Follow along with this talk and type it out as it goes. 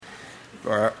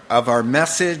of our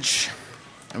message.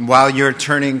 And while you're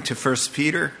turning to 1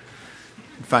 Peter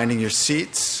and finding your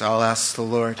seats, I'll ask the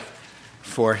Lord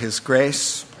for his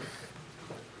grace.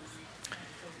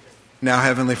 Now,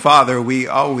 Heavenly Father, we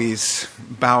always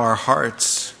bow our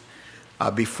hearts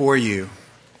before you.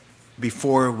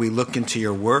 Before we look into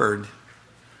your word,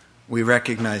 we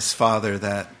recognize, Father,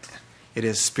 that it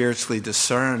is spiritually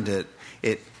discerned.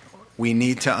 We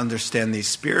need to understand these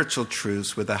spiritual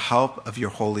truths with the help of your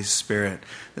Holy Spirit.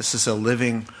 This is a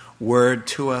living word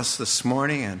to us this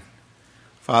morning. And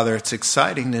Father, it's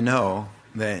exciting to know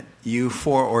that you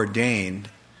foreordained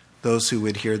those who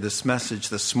would hear this message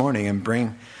this morning and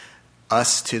bring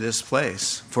us to this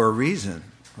place for a reason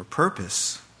or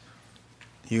purpose.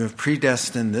 You have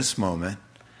predestined this moment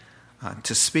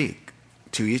to speak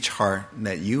to each heart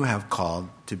that you have called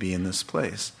to be in this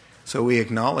place. So we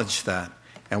acknowledge that,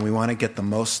 and we want to get the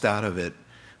most out of it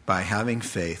by having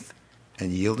faith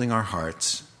and yielding our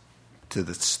hearts to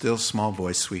the still small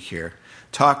voice we hear.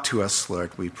 Talk to us,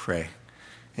 Lord, we pray.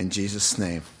 In Jesus'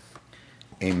 name,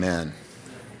 amen.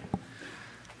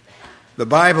 The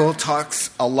Bible talks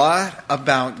a lot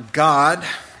about God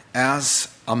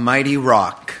as a mighty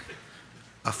rock,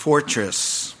 a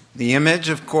fortress. The image,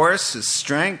 of course, is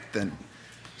strength and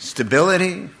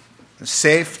stability,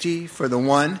 safety for the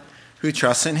one who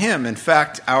trusts in him. In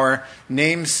fact, our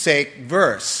namesake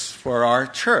verse for our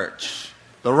church,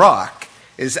 the rock,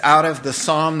 is out of the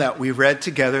psalm that we read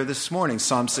together this morning,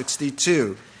 Psalm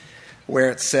 62, where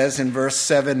it says in verse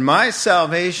 7, "My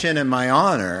salvation and my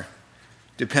honor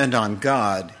depend on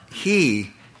God.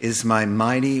 He is my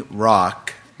mighty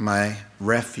rock, my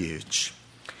refuge."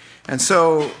 And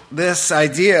so this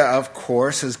idea, of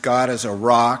course, as God as a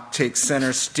rock, takes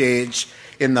center stage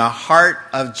in the heart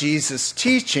of Jesus'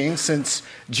 teaching, since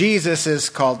Jesus is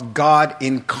called God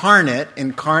incarnate.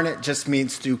 Incarnate just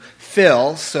means to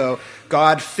fill. So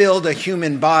God filled a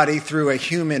human body through a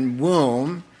human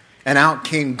womb, and out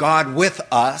came God with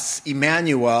us,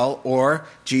 Emmanuel, or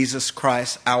Jesus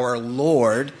Christ, our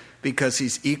Lord, because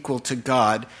he's equal to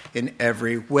God in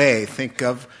every way. Think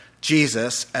of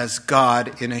Jesus as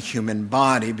God in a human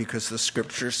body, because the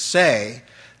scriptures say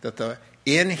that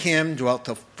in him dwelt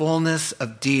the fullness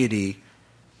of deity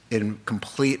in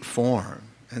complete form.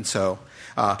 And so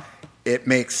it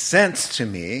makes sense to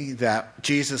me that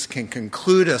Jesus can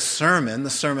conclude a sermon, the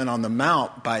Sermon on the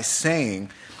Mount, by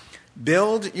saying,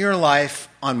 build your life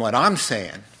on what I'm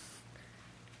saying,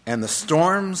 and the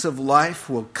storms of life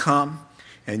will come,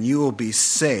 and you will be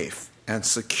safe and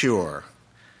secure.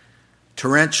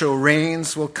 Torrential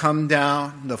rains will come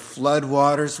down, the flood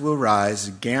waters will rise,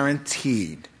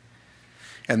 guaranteed.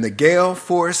 And the gale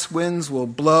force winds will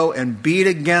blow and beat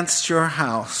against your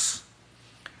house.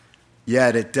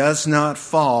 Yet it does not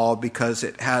fall because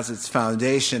it has its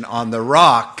foundation on the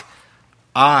rock.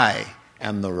 I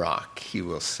am the rock, he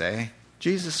will say.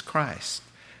 Jesus Christ.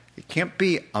 It can't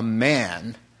be a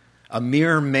man. A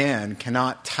mere man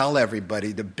cannot tell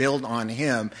everybody to build on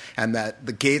him and that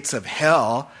the gates of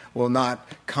hell will not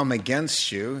come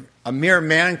against you. A mere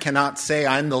man cannot say,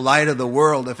 I'm the light of the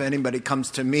world if anybody comes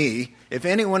to me. If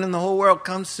anyone in the whole world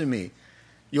comes to me,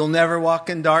 you'll never walk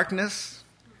in darkness.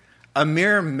 A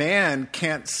mere man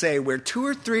can't say, where two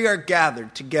or three are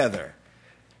gathered together,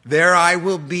 there I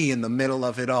will be in the middle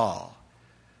of it all.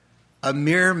 A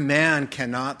mere man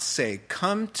cannot say,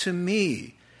 come to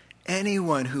me,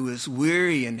 anyone who is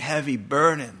weary and heavy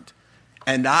burdened,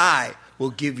 and I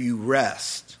will give you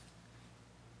rest.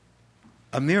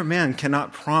 A mere man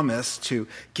cannot promise to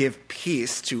give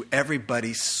peace to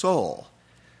everybody's soul.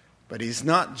 But he's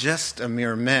not just a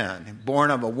mere man,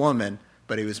 born of a woman,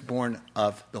 but he was born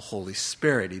of the Holy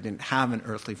Spirit. He didn't have an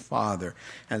earthly father.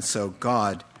 And so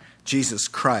God, Jesus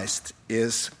Christ,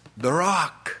 is the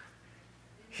rock.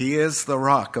 He is the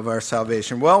rock of our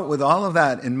salvation. Well, with all of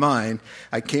that in mind,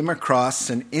 I came across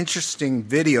an interesting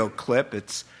video clip.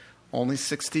 It's only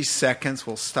 60 seconds.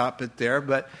 We'll stop it there.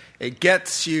 But it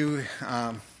gets you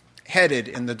headed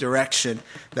in the direction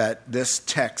that this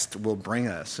text will bring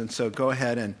us. And so go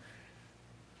ahead and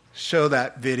show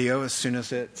that video as soon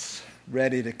as it's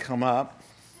ready to come up.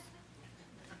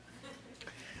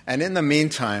 And in the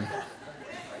meantime,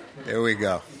 there we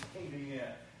go.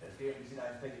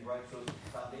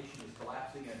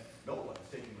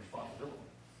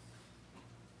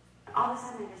 All of a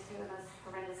sudden, I just hear the most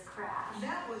horrendous crash.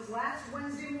 That was last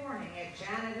Wednesday morning at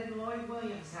Janet and Lloyd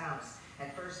Williams' house.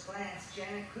 At first glance,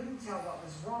 Janet couldn't tell what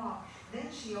was wrong. Then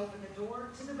she opened the door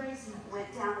to the basement. Went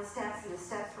down the steps, and the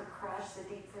steps were crushed. The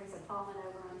deep freeze had fallen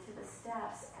over onto the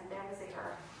steps, and there was the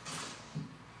earth.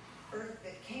 Earth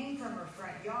that came from her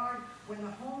front yard when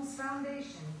the home's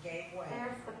foundation gave way.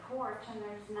 There's the porch and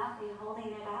there's nothing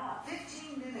holding it up.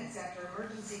 15 minutes after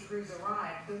emergency crews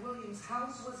arrived, the Williams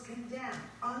house was condemned,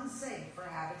 unsafe for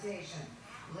habitation.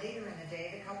 Later in the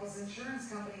day, the couple's insurance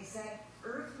company said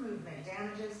earth movement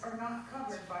damages are not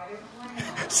covered by their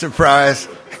plan. Surprise.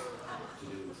 To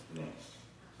do next.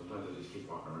 Sometimes I just keep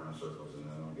walking around in circles and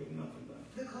I don't get nothing done.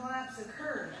 The collapse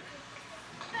occurred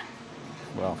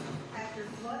Well, after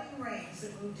flooding rains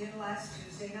that moved in last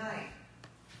Tuesday night.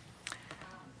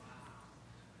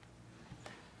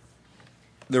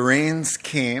 the rains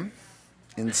came.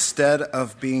 Instead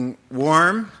of being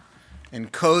warm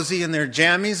and cozy in their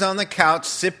jammies on the couch,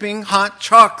 sipping hot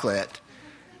chocolate,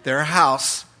 their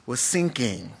house was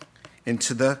sinking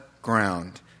into the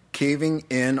ground, caving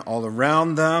in all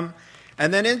around them.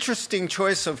 And then interesting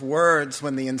choice of words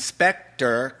when the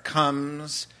inspector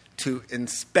comes to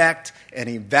inspect and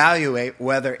evaluate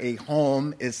whether a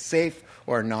home is safe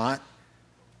or not.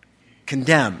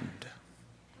 Condemned.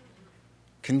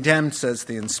 Condemned, says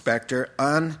the inspector,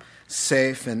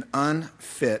 unsafe and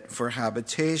unfit for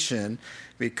habitation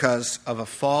because of a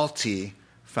faulty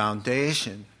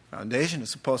foundation. Foundation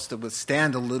is supposed to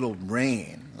withstand a little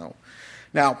rain.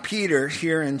 Now, Peter,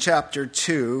 here in chapter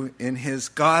 2, in his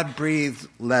God-breathed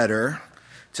letter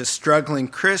to struggling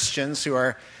Christians who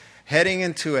are heading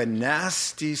into a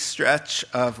nasty stretch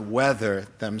of weather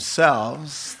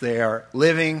themselves, they are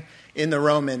living in the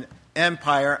Roman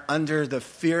Empire under the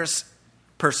fierce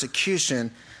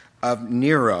persecution of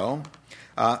Nero.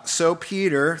 So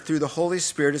Peter, through the Holy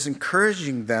Spirit, is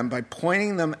encouraging them by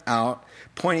pointing out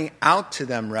to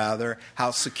them,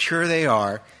 how secure they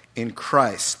are in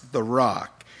Christ, the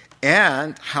rock,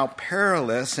 and how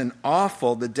perilous and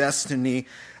awful the destiny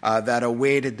that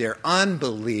awaited their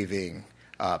unbelieving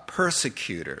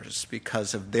persecutors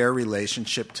because of their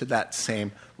relationship to that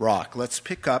same rock. Let's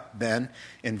pick up then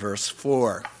in verse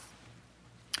 4.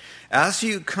 As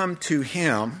you come to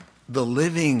him, the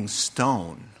living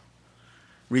stone,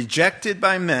 rejected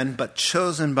by men but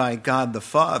chosen by God the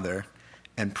Father,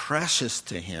 and precious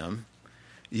to him,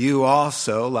 you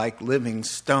also, like living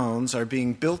stones, are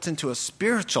being built into a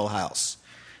spiritual house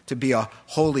to be a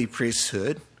holy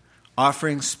priesthood,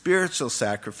 offering spiritual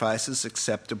sacrifices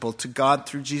acceptable to God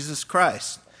through Jesus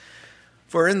Christ.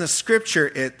 For in the scripture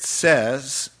it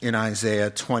says in Isaiah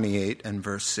 28 and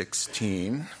verse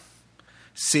 16,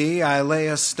 "See, I lay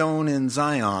a stone in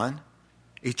Zion,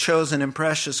 a chosen and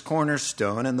precious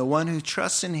cornerstone, and the one who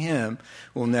trusts in him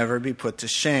will never be put to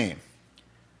shame."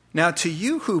 Now to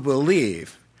you who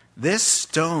believe, this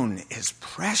stone is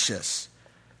precious,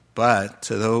 but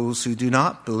to those who do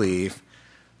not believe,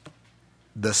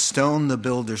 the stone the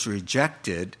builders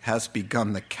rejected has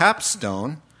become the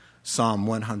capstone, Psalm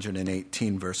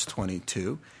 118, verse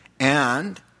 22,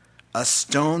 and a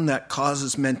stone that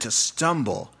causes men to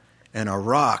stumble, and a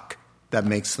rock that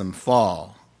makes them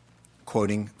fall.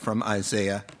 Quoting from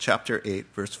Isaiah chapter 8,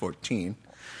 verse 14.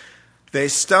 They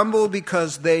stumble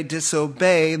because they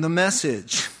disobey the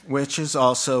message, which is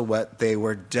also what they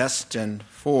were destined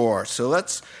for. So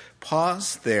let's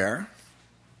pause there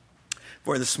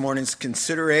for this morning's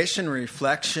consideration and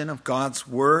reflection of God's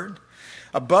Word.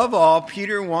 Above all,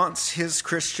 Peter wants his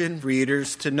Christian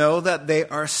readers to know that they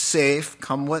are safe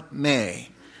come what may.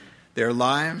 Their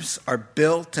lives are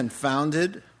built and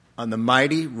founded on the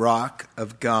mighty rock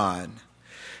of God.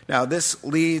 Now, this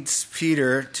leads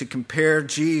Peter to compare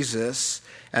Jesus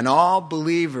and all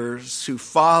believers who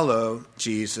follow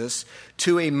Jesus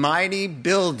to a mighty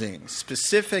building,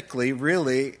 specifically,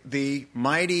 really, the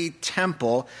mighty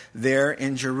temple there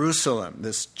in Jerusalem,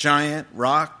 this giant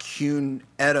rock-hewn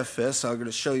edifice. I'm going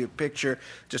to show you a picture,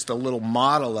 just a little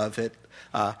model of it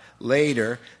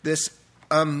later. This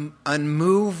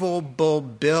unmovable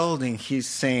building, he's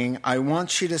saying, I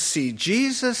want you to see.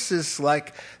 Jesus is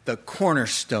like the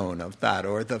cornerstone of that,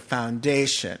 or the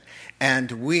foundation.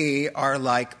 And we are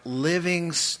like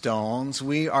living stones.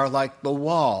 We are like the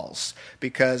walls.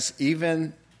 Because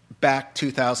even back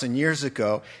 2,000 years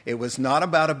ago, it was not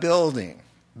about a building,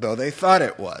 though they thought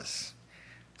it was.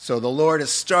 So the Lord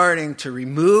is starting to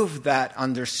remove that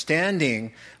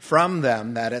understanding from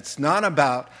them, that it's not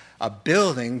about a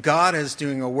building. God is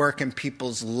doing a work in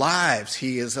people's lives.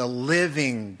 He is a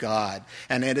living God,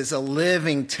 and it is a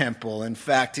living temple. In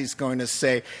fact, he's going to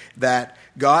say that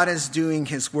God is doing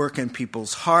his work in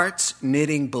people's hearts,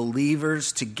 knitting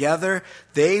believers together.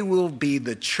 They will be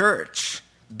the church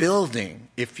building,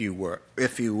 if you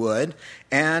would,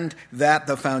 and that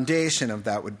the foundation of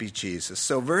that would be Jesus.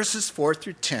 So verses 4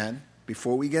 through 10,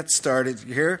 before we get started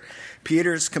here,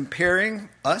 Peter's comparing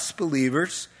us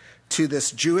believers to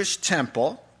this Jewish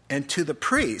temple and to the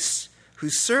priests who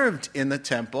served in the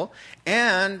temple,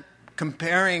 and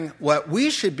comparing what we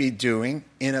should be doing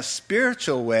in a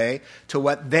spiritual way to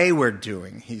what they were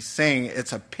doing. He's saying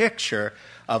it's a picture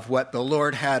of what the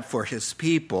Lord had for his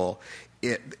people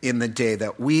in the day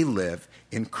that we live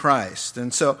in Christ.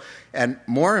 And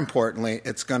more importantly,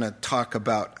 it's going to talk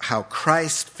about how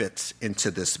Christ fits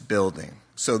into this building.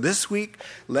 So this week,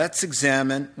 let's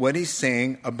examine what he's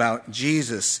saying about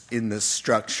Jesus in this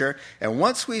structure. And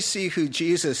once we see who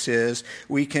Jesus is,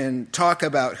 we can talk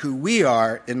about who we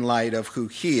are in light of who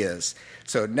he is.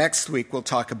 So next week, we'll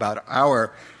talk about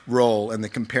our role and the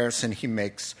comparison he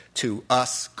makes to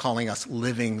us, calling us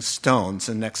living stones.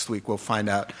 And next week, we'll find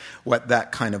out what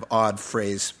that kind of odd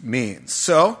phrase means.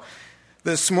 So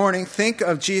this morning, think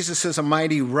of Jesus as a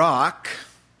mighty rock,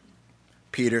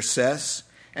 Peter says.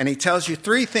 And he tells you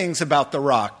three things about the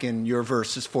rock in your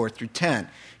verses 4 through 10.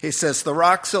 He says the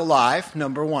rock's alive,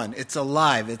 number one. It's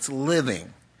alive, it's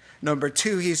living. Number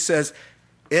two, he says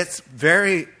it's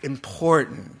very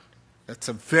important. It's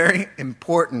a very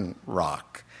important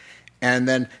rock. And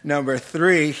then number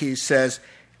three, he says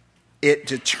it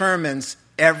determines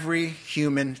every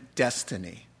human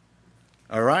destiny.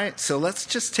 All right, so let's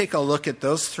just take a look at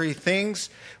those three things.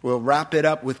 We'll wrap it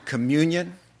up with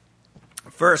communion.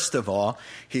 First of all,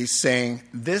 he's saying,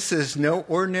 this is no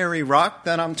ordinary rock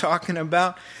that I'm talking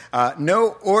about.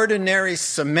 No ordinary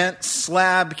cement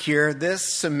slab here.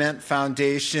 This cement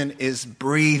foundation is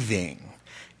breathing.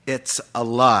 It's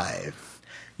alive.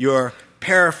 Your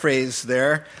paraphrase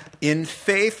there, in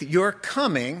faith, you're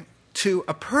coming to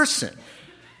a person,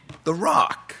 the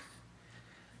rock,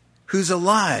 who's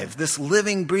alive. This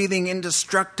living, breathing,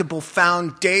 indestructible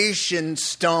foundation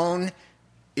stone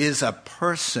is a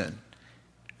person.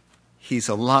 He's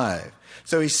alive.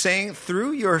 So he's saying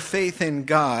through your faith in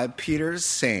God, Peter's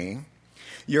saying,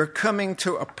 you're coming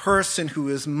to a person who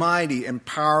is mighty and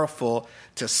powerful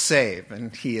to save.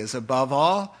 And he is above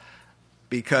all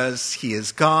because he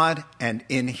is God, and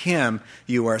in him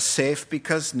you are safe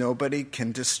because nobody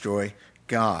can destroy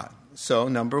God. So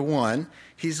number one,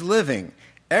 he's living.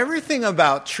 Everything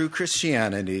about true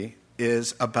Christianity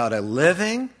is about a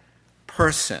living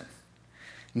person,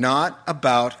 not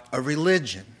about a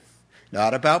religion.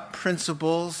 Not about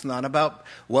principles, not about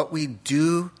what we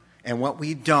do and what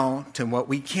we don't, and what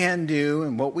we can do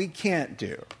and what we can't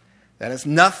do. That has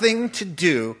nothing to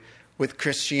do with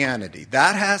Christianity.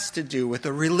 That has to do with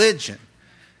a religion.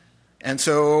 And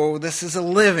so this is a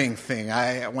living thing.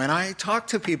 When I talk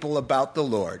to people about the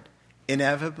Lord,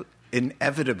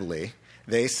 inevitably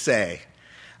they say,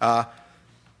 I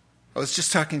was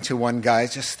just talking to one guy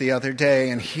just the other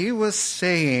day, and he was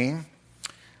saying,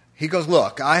 he goes,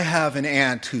 look, I have an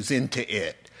aunt who's into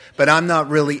it, but I'm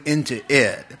not really into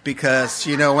it because,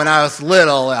 when I was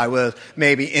little, I was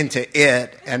maybe into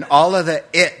it and all of the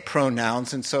it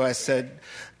pronouns. And so I said,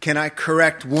 can I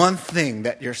correct one thing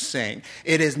that you're saying?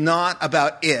 It is not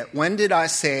about it. When did I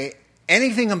say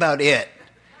anything about it?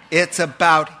 It's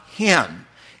about him.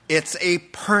 It's a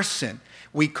person.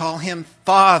 We call him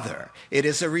Father. It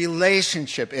is a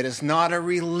relationship. It is not a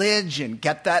religion.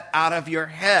 Get that out of your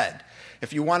head.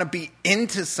 If you want to be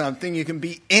into something, you can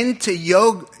be into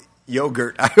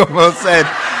yogurt, I almost said,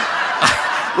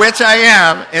 which I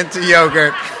am, into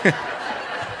yogurt.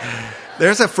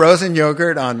 There's a frozen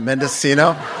yogurt on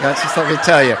Mendocino. That's just let me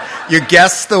tell you. You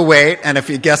guess the weight, and if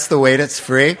you guess the weight, it's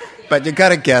free. But you got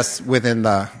to guess within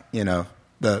the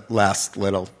last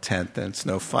little tenth, and it's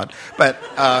no fun. But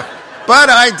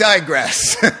I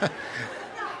digress.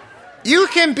 You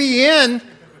can be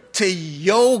into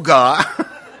yoga.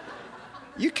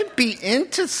 You can be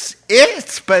into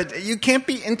it, but you can't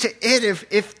be into it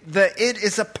if the it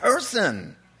is a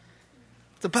person.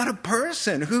 It's about a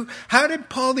person. How did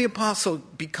Paul the Apostle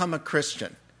become a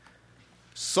Christian?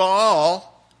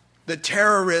 Saul, the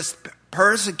terrorist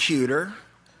persecutor,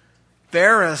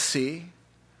 Pharisee,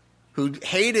 who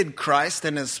hated Christ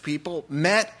and his people,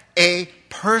 met a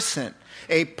person.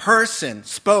 A person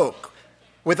spoke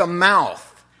with a mouth.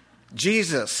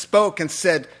 Jesus spoke and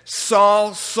said,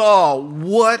 Saul, Saul,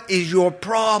 what is your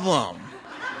problem?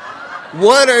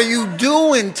 What are you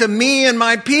doing to me and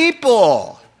my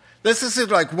people? This is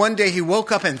like one day he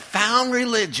woke up and found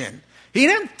religion. He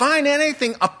didn't find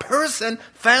anything. A person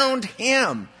found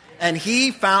him, and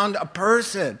he found a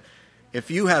person. If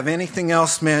you have anything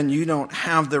else, man, you don't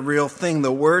have the real thing.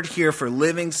 The word here for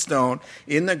living stone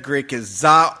in the Greek is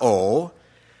zao,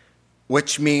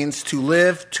 which means to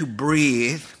live, to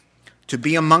breathe, to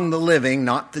be among the living,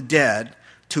 not the dead,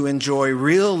 to enjoy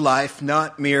real life,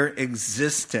 not mere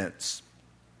existence.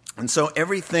 And so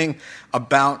everything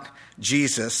about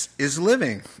Jesus is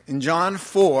living. In John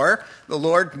 4, the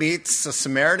Lord meets a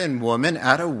Samaritan woman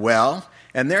at a well,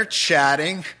 and they're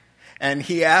chatting, and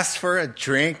he asks for a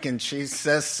drink, and she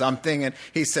says something, and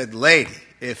he said, "Lady,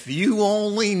 if you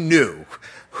only knew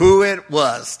who it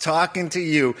was talking to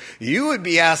you, you would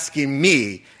be asking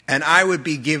me, and I would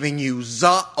be giving you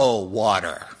Za'o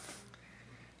water."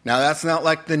 Now, that's not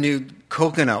like the new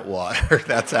coconut water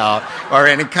that's out or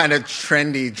any kind of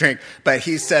trendy drink. But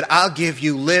he said, "I'll give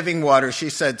you living water." She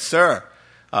said, "Sir,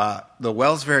 the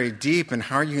well's very deep, and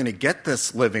how are you going to get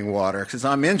this living water? Because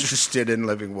I'm interested in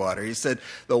living water." He said,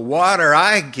 "The water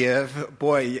I give,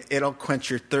 boy, it'll quench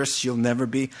your thirst. You'll never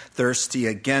be thirsty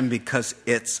again because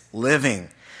it's living."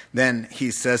 Then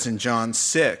he says in John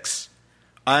 6,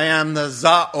 "I am the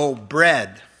Za'o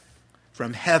bread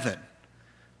from heaven.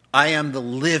 I am the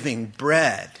living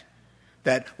bread,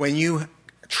 that when you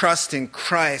trust in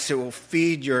Christ, it will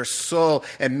feed your soul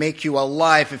and make you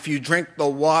alive. If you drink the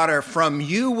water, from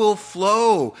you will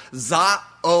flow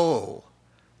Za'o,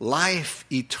 life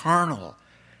eternal."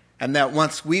 And that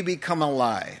once we become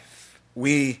alive,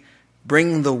 we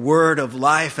bring the word of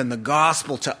life and the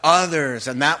gospel to others,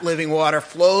 and that living water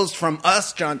flows from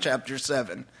us, John chapter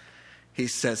 7. He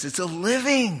says, it's a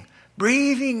living,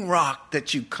 breathing rock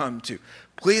that you come to.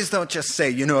 Please don't just say,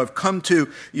 I've come to,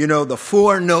 the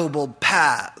Four Noble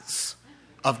Paths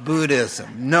of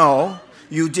Buddhism. No,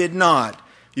 you did not.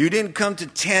 You didn't come to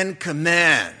 10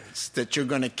 commands that you're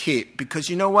going to keep. Because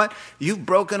you know what? You've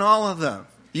broken all of them.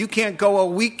 You can't go a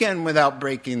weekend without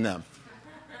breaking them.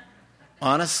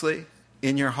 Honestly,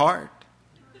 in your heart.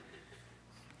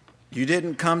 You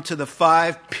didn't come to the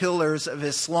 5 pillars of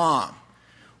Islam.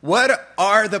 What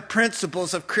are the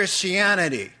principles of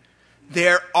Christianity?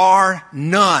 There are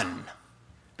none,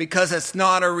 because it's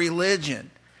not a religion.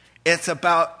 It's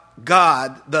about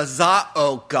God, the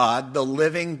Za'o God, the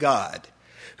living God,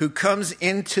 who comes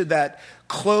into that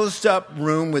closed up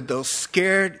room with those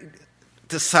scared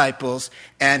disciples.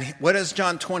 And what does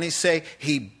John 20 say?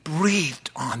 He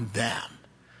breathed on them.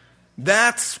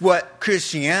 That's what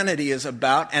Christianity is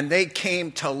about, and they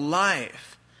came to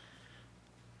life.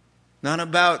 Not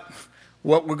about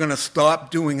what we're going to stop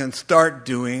doing and start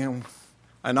doing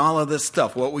and all of this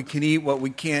stuff, what we can eat, what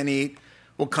we can't eat,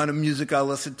 what kind of music I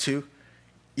listen to.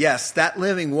 Yes, that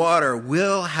living water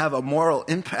will have a moral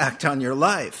impact on your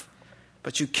life,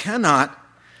 but you cannot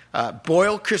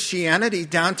boil Christianity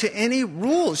down to any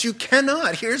rules. You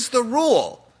cannot. Here's the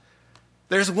rule.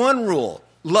 There's one rule.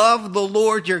 Love the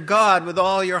Lord your God with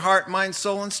all your heart, mind,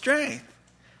 soul, and strength.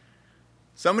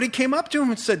 Somebody came up to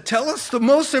him and said, "Tell us the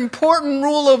most important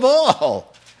rule of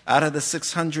all out of the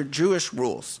 600 Jewish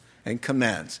rules and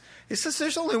commands." He says,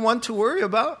 there's only one to worry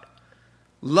about.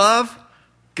 Love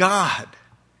God.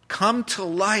 Come to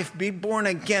life. Be born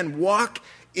again. Walk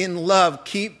in love.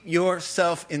 Keep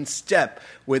yourself in step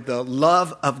with the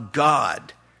love of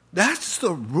God. That's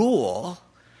the rule.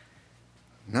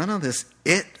 None of this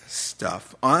it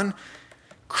stuff. On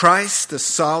Christ, the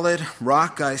solid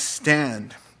rock I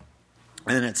stand.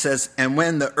 And it says, and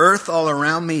when the earth all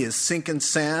around me is sinking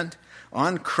sand,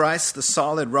 on Christ, the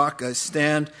solid rock I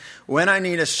stand. When I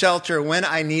need a shelter, when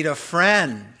I need a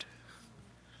friend,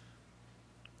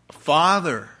 a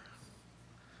father,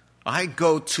 I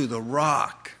go to the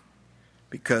rock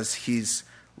because he's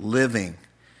living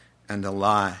and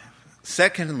alive.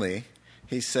 Secondly,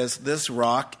 he says this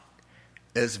rock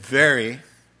is very,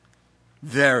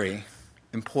 very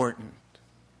important.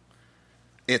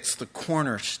 It's the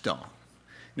cornerstone.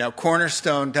 Now,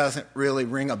 cornerstone doesn't really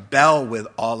ring a bell with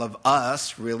all of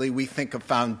us, really. We think of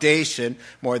foundation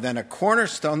more than a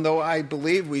cornerstone, though I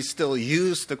believe we still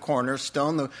use the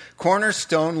cornerstone. The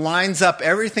cornerstone lines up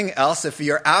everything else. If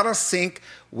you're out of sync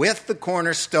with the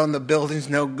cornerstone, the building's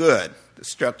no good. The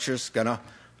structure's going to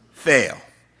fail.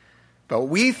 But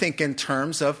we think in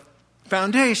terms of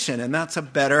foundation, and that's a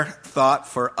better thought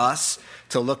for us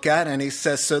to look at. And he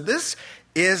says, so this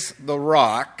is the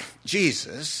rock,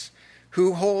 Jesus,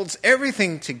 who holds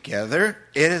everything together.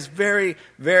 It is very,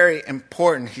 very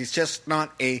important. He's just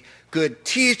not a good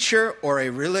teacher or a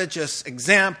religious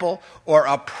example or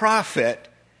a prophet.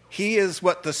 He is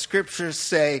what the scriptures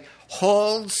say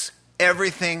holds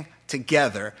everything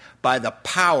together by the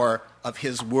power of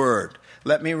his word.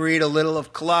 Let me read a little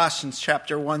of Colossians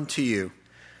chapter 1 to you.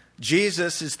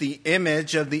 Jesus is the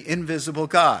image of the invisible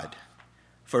God,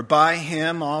 for by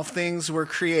him all things were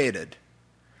created.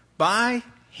 By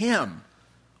him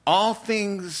all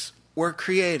things were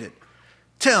created.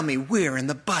 Tell me where in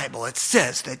the Bible it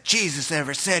says that Jesus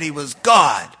ever said he was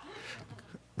God.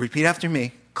 Repeat after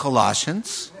me.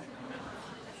 Colossians.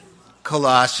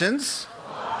 Colossians.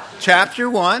 Chapter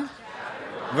 1.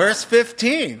 Verse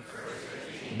 15.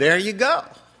 There you go.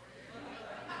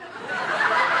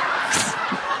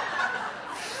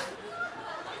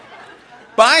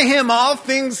 By him all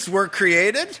things were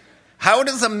created. How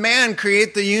does a man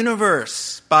create the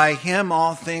universe? By him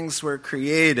all things were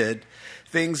created,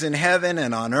 things in heaven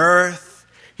and on earth.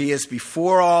 He is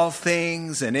before all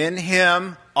things, and in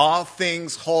him all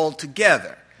things hold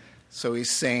together. So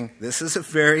he's saying this is a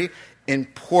very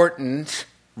important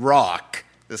rock.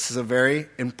 This is a very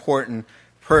important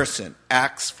person.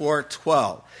 Acts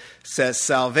 4:12 says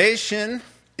salvation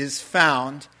is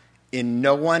found in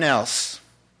no one else.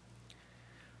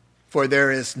 For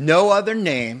there is no other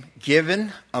name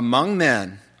given among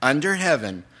men under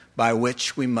heaven by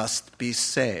which we must be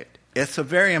saved. It's a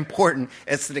very important,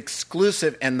 it's an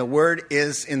exclusive, and the word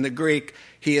is in the Greek,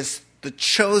 he is the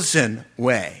chosen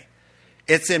way.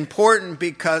 It's important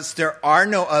because there are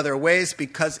no other ways,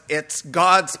 because it's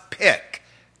God's pick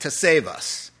to save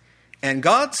us. And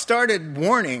God started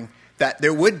warning that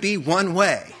there would be one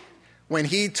way when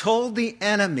he told the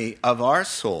enemy of our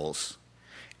souls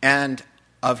and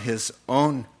of his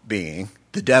own being,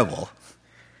 the devil,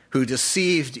 who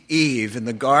deceived Eve in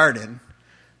the garden.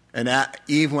 And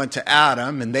Eve went to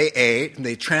Adam, and they ate, and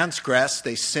they transgressed,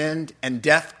 they sinned, and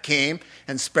death came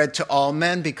and spread to all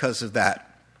men because of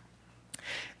that.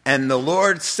 And the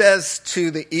Lord says to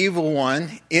the evil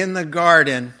one in the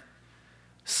garden,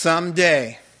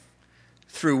 someday,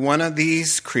 through one of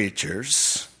these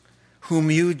creatures, whom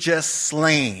you just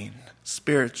slain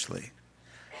spiritually,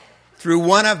 through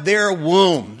one of their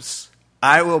wombs,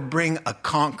 I will bring a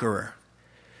conqueror.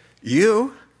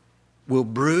 You will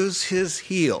bruise his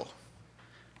heel.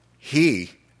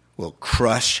 He will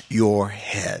crush your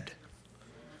head.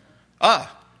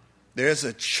 There's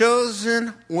a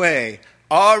chosen way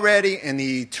already in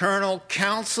the eternal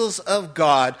counsels of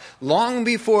God. Long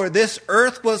before this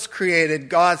earth was created,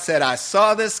 God said, I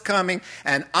saw this coming,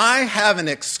 and I have an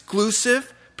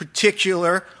exclusive,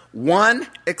 particular, one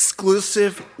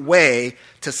exclusive way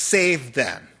to save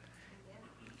them.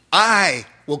 I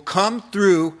will come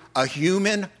through a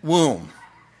human womb,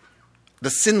 the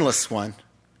sinless one,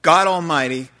 God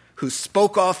Almighty, who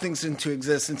spoke all things into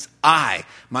existence. I,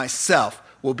 myself,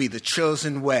 will be the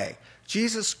chosen way.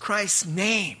 Jesus Christ's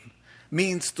name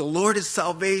means the Lord is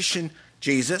salvation.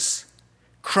 Jesus.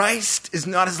 Christ is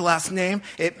not his last name.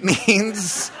 It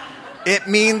means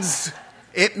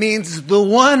the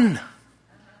one.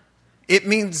 It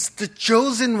means the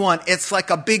chosen one. It's like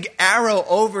a big arrow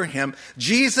over him.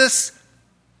 Jesus,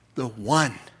 the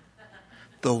one,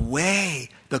 the way,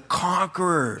 the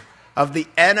conqueror of the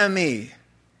enemy,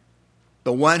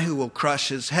 the one who will crush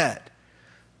his head.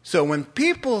 So when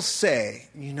people say,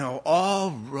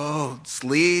 all roads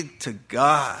lead to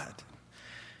God,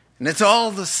 and it's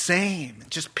all the same,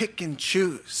 just pick and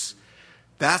choose,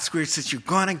 that's where it says you're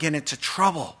going to get into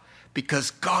trouble.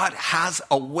 Because God has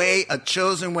a way, a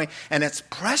chosen way, and it's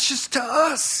precious to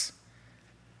us.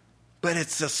 But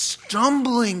it's a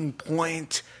stumbling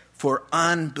point for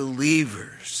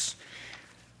unbelievers.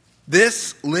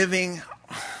 This living,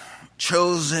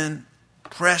 chosen,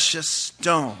 precious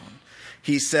stone,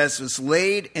 he says, was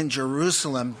laid in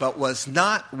Jerusalem, but was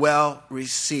not well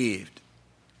received.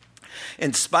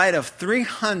 In spite of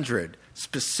 300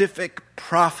 specific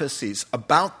prophecies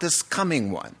about this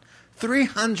coming one,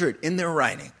 300 in their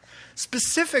writing,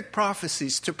 specific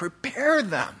prophecies to prepare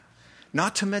them,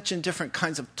 not to mention different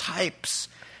kinds of types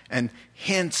and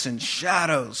hints and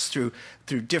shadows through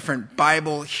different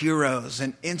Bible heroes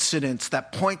and incidents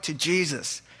that point to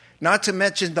Jesus, not to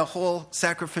mention the whole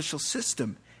sacrificial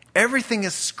system. Everything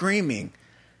is screaming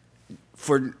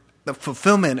for the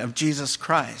fulfillment of Jesus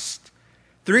Christ.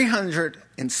 300,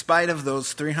 in spite of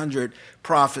those 300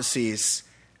 prophecies,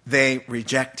 they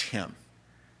reject him.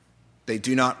 They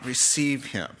do not receive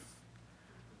him.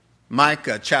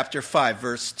 Micah chapter 5,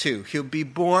 verse 2. He'll be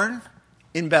born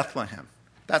in Bethlehem.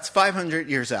 That's 500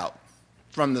 years out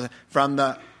from the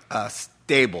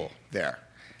stable there.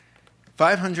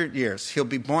 500 years. He'll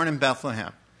be born in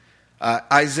Bethlehem.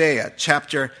 Isaiah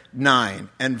chapter 9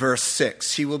 and verse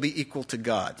 6. He will be equal to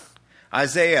God.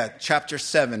 Isaiah chapter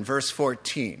 7, verse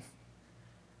 14.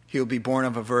 He'll be born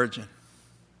of a virgin.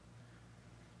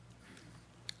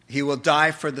 He will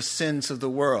die for the sins of the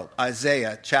world.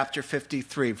 Isaiah chapter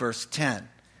 53, verse 10.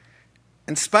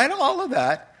 In spite of all of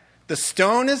that, the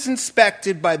stone is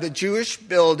inspected by the Jewish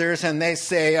builders and they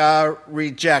say,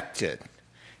 rejected.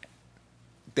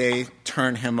 They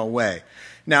turn him away.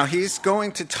 Now, he's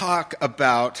going to talk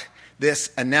about this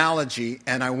analogy,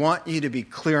 and I want you to be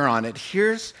clear on it.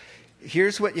 Here's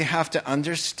what you have to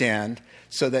understand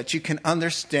so that you can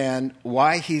understand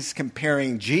why he's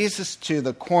comparing Jesus to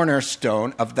the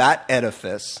cornerstone of that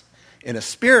edifice in a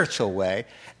spiritual way,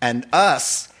 and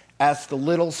us as the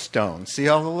little stones. See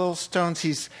all the little stones?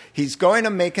 He's going to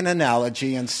make an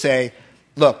analogy and say,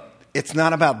 look, it's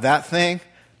not about that thing,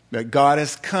 but God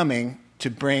is coming to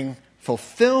bring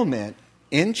fulfillment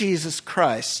in Jesus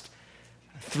Christ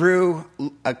through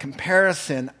a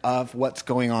comparison of what's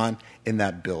going on in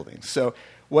that building. So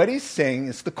what he's saying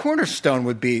is the cornerstone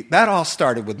would be, that all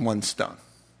started with one stone.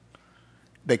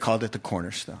 They called it the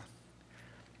cornerstone.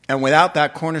 And without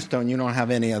that cornerstone, you don't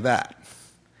have any of that.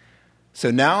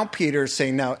 So now Peter is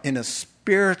saying, now in a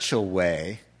spiritual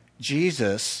way,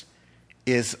 Jesus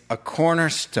is a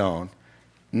cornerstone,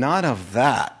 not of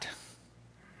that.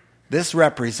 This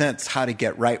represents how to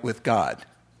get right with God.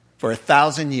 For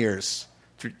 1,000 years,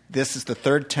 this is the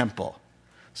third temple.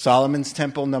 Solomon's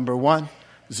temple, number 1.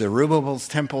 Zerubbabel's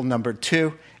temple, number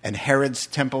 2. And Herod's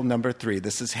temple, number 3.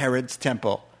 This is Herod's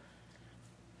temple.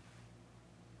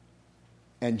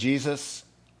 And Jesus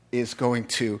is going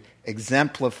to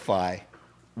exemplify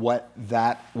what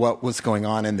was going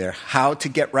on in there, how to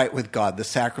get right with God, the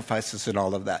sacrifices and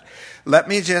all of that. Let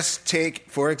me just take,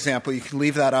 for example, you can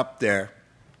leave that up there.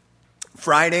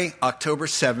 Friday, October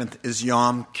 7th, is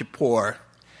Yom Kippur.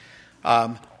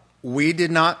 We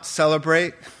did not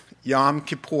celebrate Yom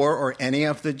Kippur or any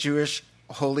of the Jewish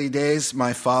holy days.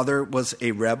 My father was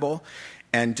a rebel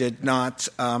and did not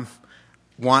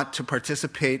want to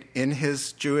participate in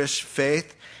his Jewish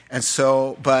faith. And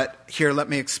so, but here, let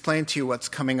me explain to you what's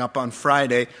coming up on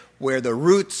Friday, where the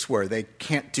roots were. They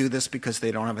can't do this because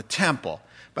they don't have a temple.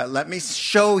 But let me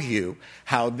show you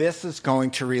how this is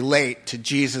going to relate to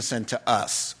Jesus and to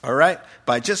us, all right?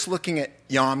 By just looking at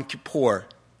Yom Kippur,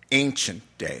 ancient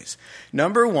days.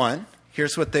 Number 1,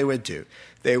 here's what they would do.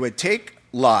 They would take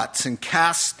lots and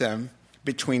cast them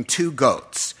between 2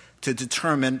 goats to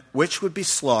determine which would be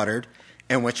slaughtered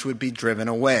and which would be driven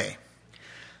away.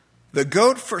 The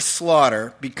goat for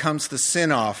slaughter becomes the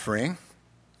sin offering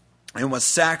and was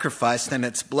sacrificed, and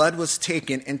its blood was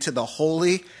taken into the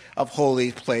Holy of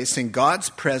Holies place in God's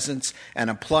presence and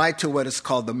applied to what is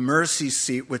called the mercy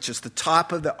seat, which is the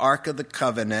top of the Ark of the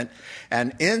Covenant.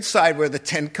 And inside were the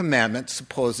 10 Commandments,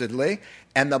 supposedly.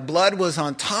 And the blood was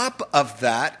on top of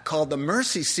that, called the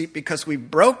mercy seat, because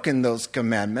we've broken those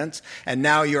commandments. And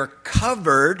now you're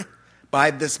covered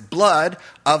by this blood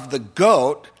of the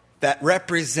goat that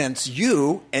represents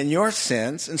you and your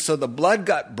sins. And so the blood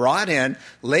got brought in,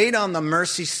 laid on the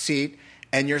mercy seat,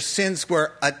 and your sins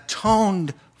were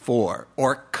atoned for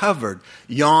or covered.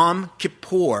 Yom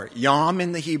Kippur. Yom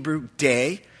in the Hebrew,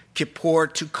 day. Kippur,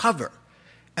 to cover.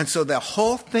 And so the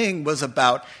whole thing was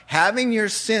about having your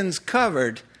sins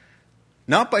covered,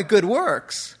 not by good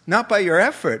works, not by your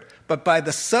effort, but by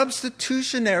the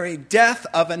substitutionary death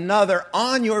of another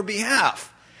on your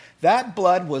behalf. That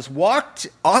blood was walked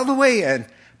all the way in,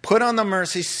 put on the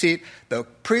mercy seat. The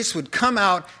priest would come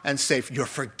out and say, you're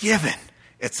forgiven.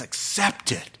 It's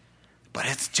accepted, but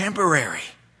it's temporary.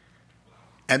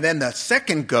 And then the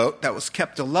second goat that was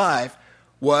kept alive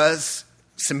was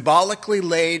symbolically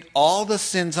laid all the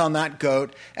sins on that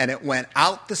goat, and it went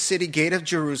out the city gate of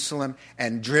Jerusalem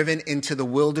and driven into the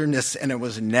wilderness, and it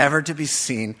was never to be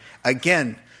seen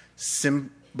again,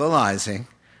 symbolizing,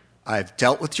 I've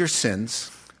dealt with your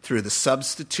sins through the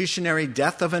substitutionary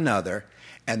death of another,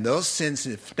 and those sins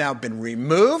have now been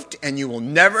removed, and you will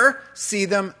never see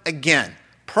them again.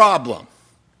 Problem.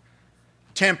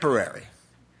 Temporary.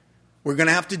 We're going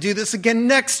to have to do this again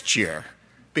next year.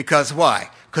 Because why?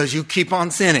 Because you keep on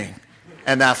sinning,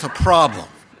 and that's a problem,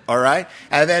 all right?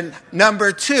 And then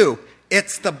number 2,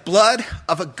 it's the blood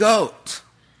of a goat.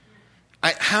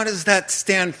 How does that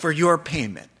stand for your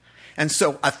payment? And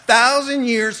so 1,000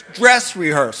 years dress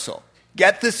rehearsal.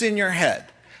 Get this in your head.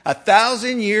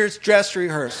 1,000 years dress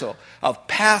rehearsal of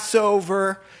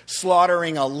Passover,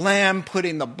 slaughtering a lamb,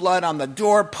 putting the blood on the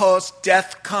doorpost.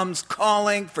 Death comes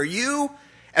calling for you.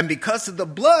 And because of the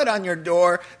blood on your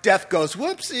door, death goes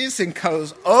whoopsies and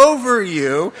goes over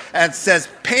you and says,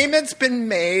 payment's been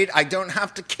made. I don't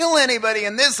have to kill anybody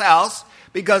in this house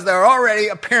because they're already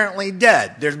apparently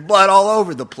dead. There's blood all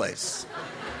over the place.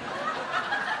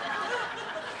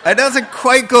 It doesn't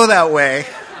quite go that way,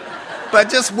 but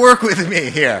just work with me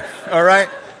here, all right?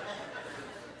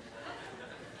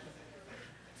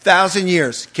 1,000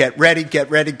 years. Get ready, get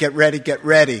ready, get ready, get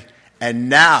ready. And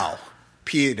now,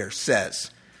 Peter says,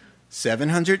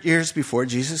 700 years before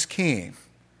Jesus came,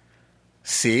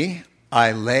 see,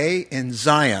 I lay in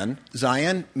Zion.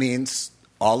 Zion means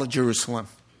all of Jerusalem.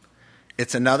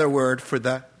 It's another word for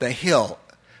the hill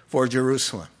for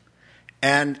Jerusalem.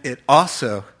 And it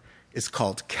also is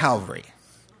called Calvary.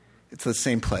 It's the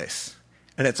same place.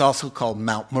 And it's also called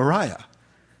Mount Moriah,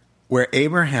 where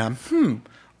Abraham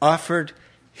offered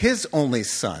his only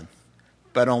son,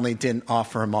 but only didn't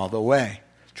offer him all the way.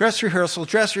 Dress rehearsal,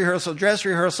 dress rehearsal, dress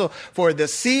rehearsal. For the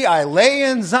see, I lay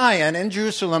in Zion, in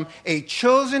Jerusalem, a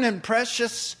chosen and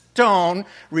precious stone,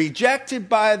 rejected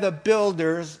by the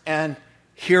builders, and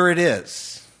here it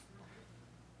is.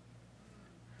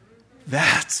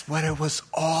 That's what it was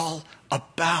all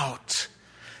about.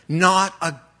 Not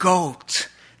a goat,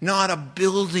 not a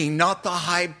building, not the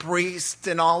high priest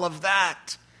and all of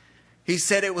that. He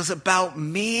said it was about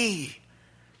me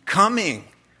coming,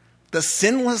 the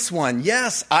sinless one.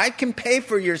 Yes, I can pay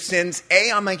for your sins.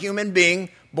 A, I'm a human being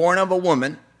born of a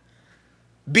woman.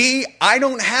 B, I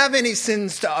don't have any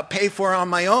sins to pay for on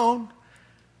my own.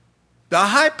 The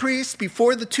high priest,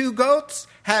 before the two goats,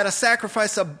 had to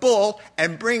sacrifice a bull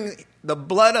and bring the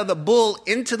blood of the bull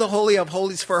into the Holy of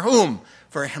Holies for whom?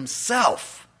 For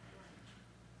himself.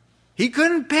 He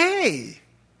couldn't pay.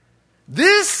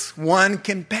 This one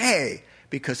can pay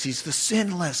because he's the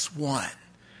sinless one.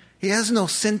 He has no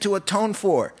sin to atone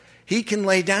for. He can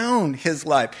lay down his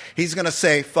life. He's going to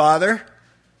say, Father,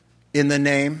 in the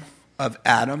name of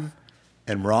Adam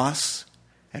and Ross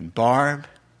and Barb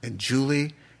and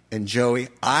Julie and Joey,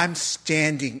 I'm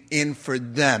standing in for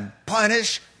them.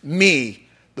 Punish me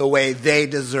the way they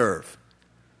deserve.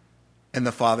 And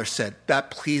the Father said, that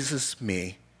pleases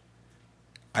me.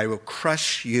 I will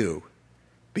crush you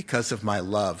because of my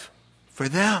love for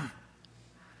them.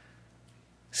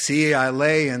 See, I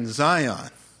lay in Zion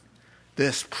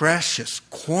this precious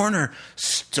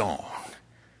cornerstone,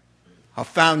 a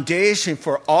foundation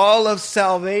for all of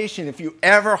salvation. If you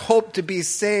ever hope to be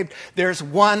saved, there's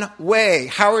one way.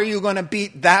 How are you going to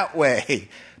beat that way?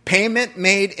 Payment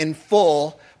made in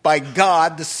full by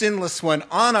God, the sinless one,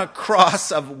 on a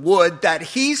cross of wood that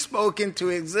he spoke into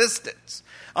existence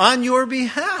on your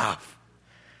behalf,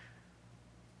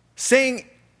 saying,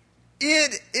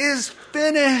 it is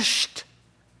finished.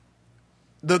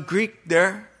 The Greek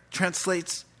there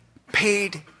translates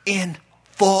paid in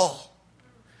full.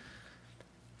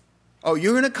 Oh,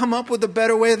 you're going to come up with a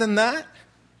better way than that?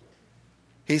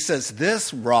 He says,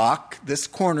 this rock, this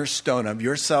cornerstone of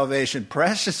your salvation,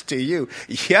 precious to you.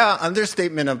 Yeah,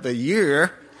 understatement of the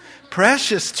year.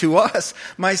 Precious to us.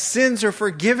 My sins are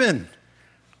forgiven.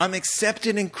 I'm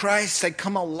accepted in Christ. I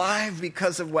come alive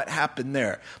because of what happened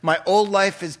there. My old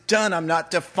life is done. I'm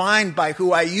not defined by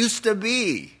who I used to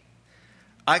be.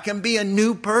 I can be a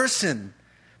new person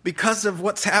because of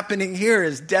what's happening here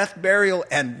is death, burial,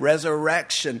 and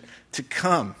resurrection to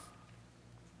come.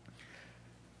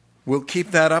 We'll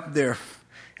keep that up there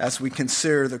as we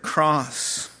consider the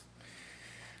cross.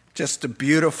 Just a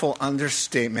beautiful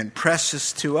understatement,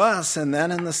 precious to us. And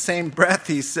then in the same breath,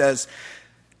 he says,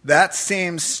 that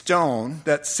same stone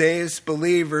that saves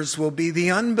believers will be the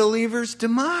unbelievers'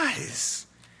 demise.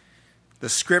 The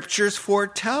scriptures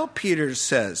foretell, Peter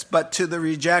says, but to the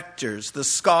rejectors, the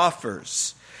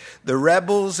scoffers, the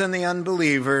rebels and the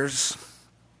unbelievers,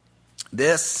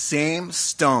 this same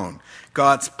stone,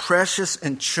 God's precious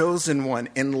and chosen one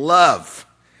in love,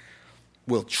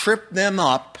 will trip them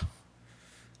up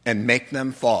and make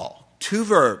them fall. Two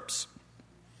verbs.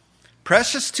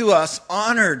 Precious to us,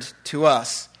 honored to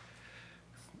us,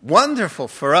 wonderful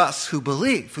for us who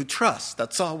believe, who trust.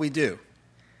 That's all we do.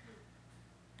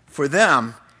 For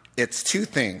them, it's two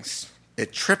things.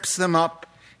 It trips them up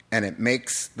and it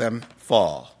makes them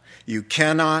fall. You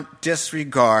cannot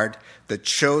disregard the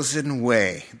chosen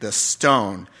way, the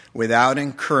stone, without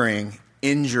incurring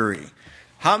injury.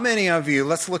 How many of you,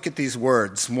 let's look at these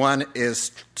words. One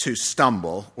is to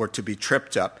stumble or to be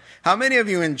tripped up. How many of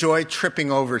you enjoy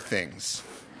tripping over things?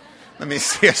 Let me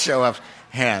see a show of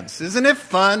hands. Isn't it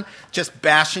fun just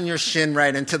bashing your shin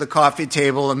right into the coffee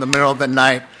table in the middle of the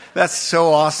night? That's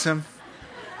so awesome.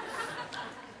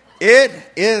 It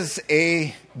is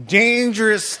a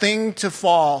dangerous thing to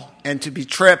fall and to be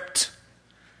tripped.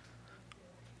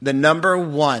 The number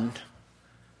one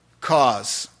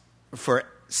cause for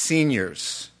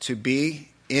seniors to be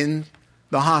in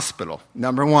the hospital,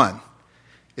 number one,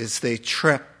 is they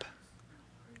trip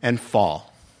and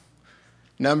fall.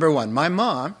 Number one, my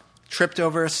mom tripped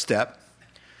over a step.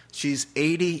 She's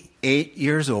 88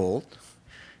 years old,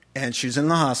 and she's in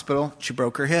the hospital. She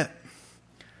broke her hip.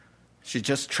 She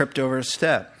just tripped over a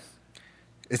step.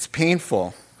 It's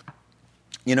painful.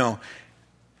 You know,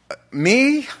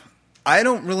 me, I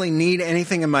don't really need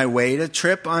anything in my way to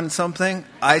trip on something.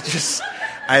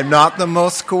 I'm not the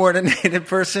most coordinated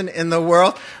person in the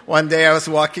world. One day I was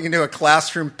walking into a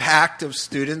classroom packed of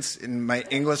students in my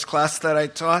English class that I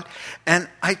taught, and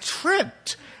I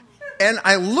tripped. And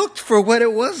I looked for what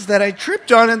it was that I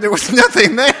tripped on, and there was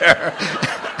nothing there.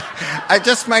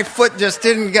 my foot just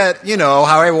didn't get,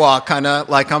 how I walk, kind of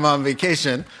like I'm on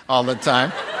vacation all the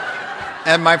time.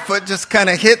 And my foot just kind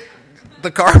of hit the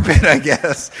carpet, I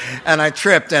guess. And I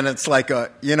tripped, and it's like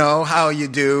how you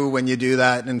do when you do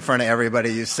that in front of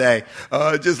everybody. You say,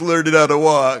 I just learned how to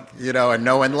walk, and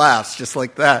no one laughs, just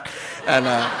like that. And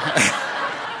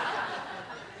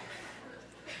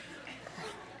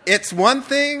it's one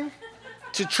thing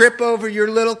to trip over your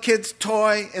little kid's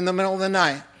toy in the middle of the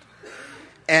night.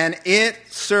 And it,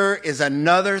 sir, is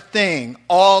another thing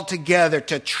altogether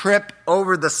to trip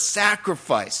over the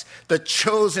sacrifice, the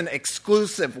chosen,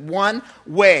 exclusive one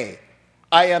way.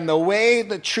 I am the way,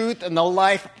 the truth, and the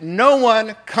life. No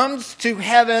one comes to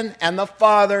heaven and the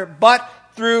Father but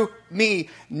through me.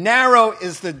 Narrow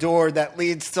is the door that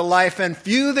leads to life, and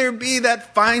few there be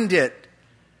that find it.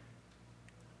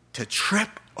 To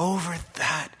trip over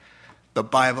that, the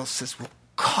Bible says, will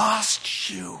cost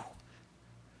you.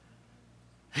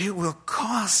 It will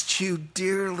cost you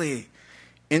dearly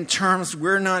in terms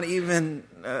we're not even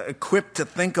equipped to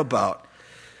think about.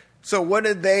 So what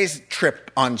did they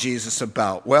trip on Jesus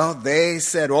about? Well, they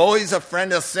said, he's a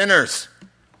friend of sinners.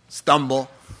 Stumble.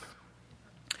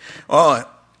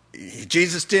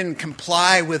 Jesus didn't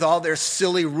comply with all their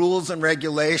silly rules and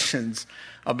regulations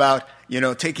about,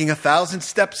 taking 1,000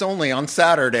 steps only on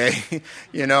Saturday,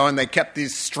 and they kept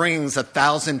these strings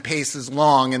 1,000 paces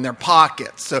long in their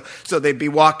pockets. So they'd be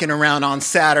walking around on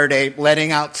Saturday,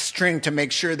 letting out string to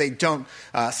make sure they don't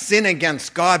sin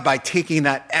against God by taking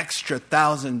that extra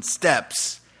 1,000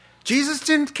 steps. Jesus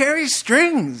didn't carry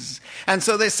strings. And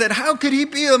so they said, how could he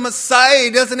be a Messiah?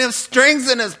 He doesn't have strings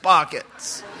in his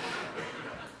pockets.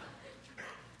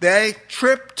 They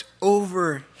tripped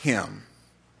over him.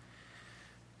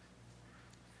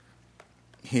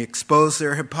 He exposed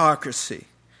their hypocrisy.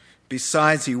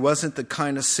 Besides, he wasn't the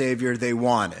kind of Savior they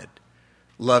wanted.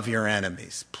 Love your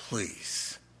enemies,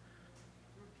 please.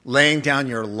 Laying down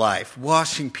your life,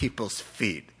 washing people's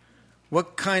feet.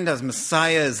 What kind of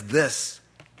Messiah is this?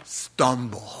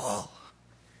 Stumble.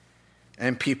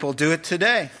 And people do it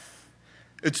today.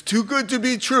 It's too good to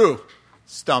be true.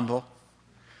 Stumble.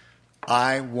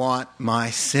 I want my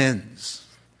sins.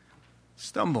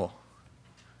 Stumble.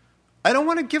 I don't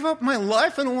want to give up my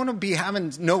life. I don't want to be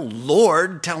having no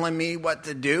Lord telling me what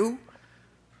to do.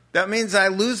 That means I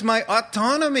lose my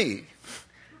autonomy.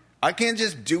 I can't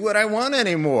just do what I want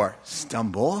anymore.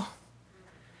 Stumble.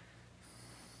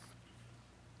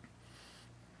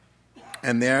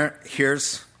 And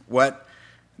here's what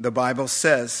the Bible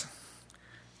says.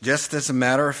 Just as a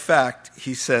matter of fact,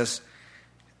 he says,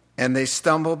 and they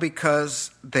stumble because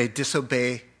they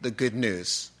disobey the good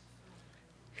news.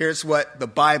 Here's what the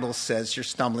Bible says your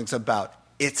stumbling's about.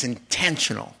 It's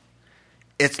intentional.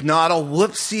 It's not a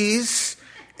whoopsies.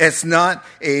 It's not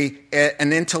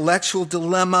an intellectual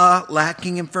dilemma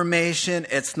lacking information.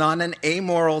 It's not an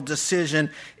amoral decision.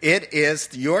 It is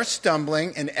your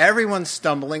stumbling, and everyone's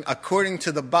stumbling, according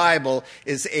to the Bible,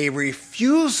 is a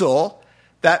refusal.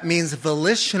 That means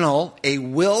volitional, a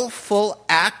willful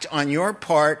act on your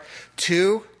part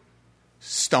to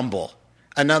stumble.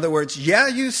 In other words,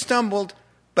 you stumbled,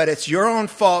 but it's your own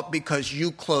fault because you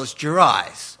closed your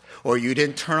eyes, or you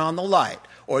didn't turn on the light,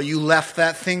 or you left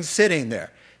that thing sitting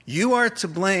there. You are to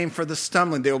blame for the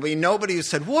stumbling. There will be nobody who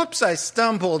said, whoops, I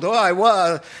stumbled. I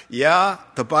was. Yeah,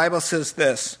 the Bible says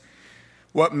this.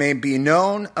 What may be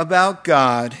known about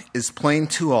God is plain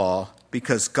to all,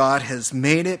 because God has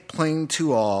made it plain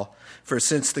to all. For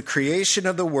since the creation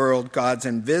of the world, God's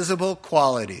invisible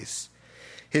qualities,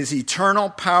 his eternal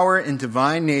power and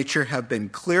divine nature have been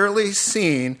clearly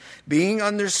seen, being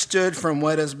understood from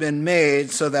what has been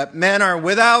made, so that men are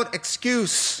without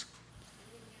excuse.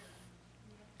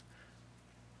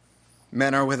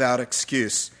 Men are without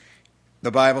excuse.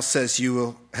 The Bible says you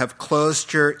will have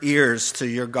closed your ears to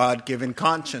your God-given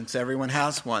conscience. Everyone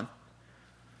has one.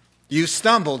 You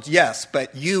stumbled, yes,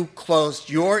 but you closed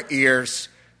your ears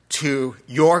to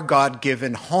your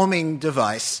God-given homing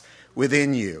device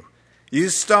within you. You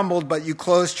stumbled, but you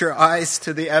closed your eyes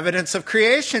to the evidence of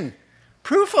creation.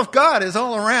 Proof of God is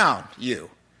all around you.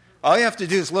 All you have to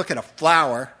do is look at a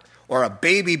flower or a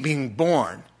baby being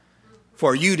born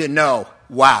for you to know,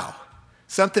 wow,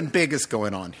 something big is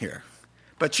going on here.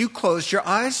 But you closed your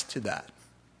eyes to that.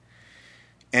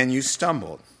 And you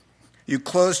stumbled. You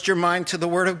closed your mind to the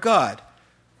Word of God.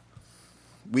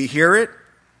 We hear it.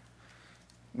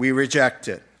 We reject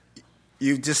it.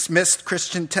 You dismissed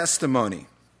Christian testimony.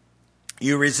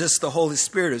 You resist the Holy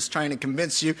Spirit who's trying to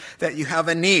convince you that you have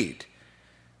a need.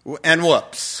 And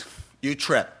whoops, you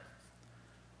trip.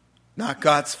 Not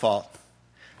God's fault.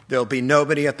 There'll be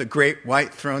nobody at the great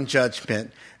white throne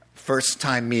judgment first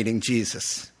time meeting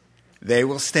Jesus. They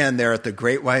will stand there at the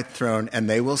great white throne and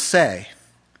they will say,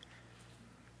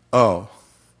 "Oh,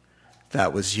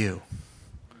 that was you."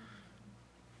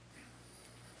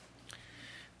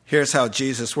 Here's how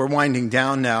Jesus, we're winding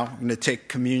down now. I'm going to take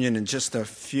communion in just a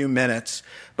few minutes.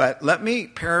 But let me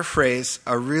paraphrase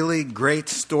a really great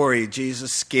story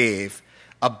Jesus gave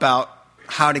about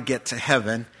how to get to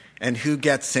heaven and who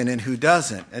gets in and who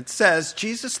doesn't. It says,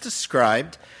 Jesus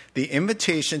described the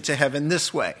invitation to heaven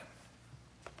this way.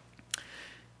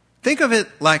 Think of it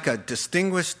like a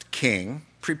distinguished king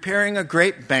preparing a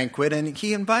great banquet, and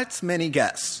he invites many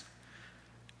guests.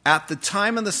 At the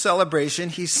time of the celebration,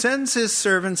 he sends his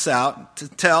servants out to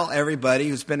tell everybody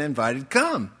who's been invited,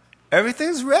 "Come,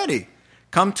 everything's ready.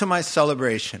 Come to my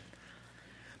celebration."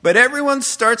 But everyone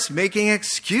starts making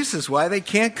excuses why they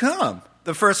can't come.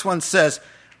 The first one says,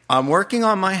 "I'm working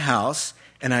on my house,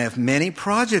 and I have many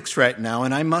projects right now,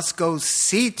 and I must go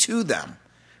see to them.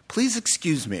 Please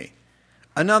excuse me."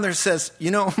 Another says,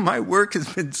 "My work has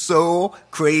been so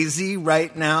crazy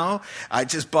right now. I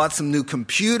just bought some new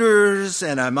computers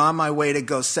and I'm on my way to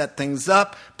go set things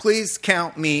up. Please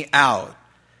count me out."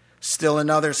 Still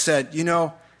another said,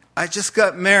 "I just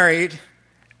got married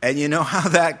and you know how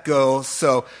that goes,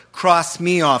 so cross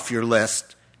me off your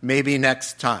list, maybe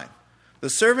next time." The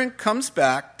servant comes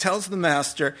back, tells the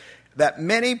master that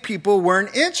many people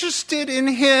weren't interested in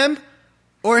him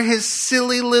or his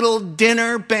silly little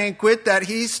dinner banquet that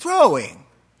he's throwing.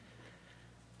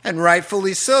 And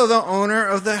rightfully so, the owner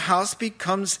of the house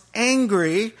becomes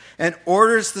angry and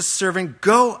orders the servant,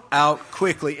 "Go out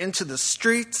quickly into the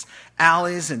streets,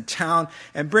 alleys, and town,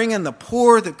 and bring in the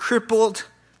poor, the crippled,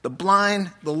 the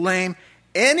blind, the lame,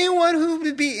 anyone who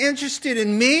would be interested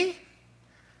in me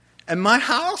and my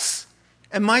house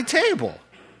and my table.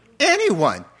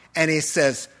 Anyone." And he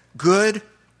says, "Good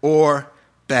or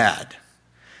bad.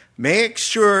 Make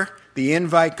sure the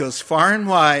invite goes far and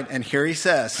wide." And here he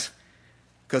says,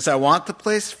 "Because I want the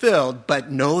place filled, but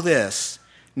know this,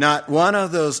 not one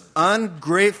of those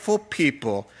ungrateful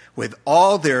people with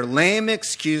all their lame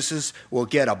excuses will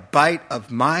get a bite of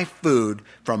my food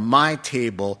from my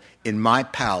table in my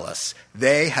palace.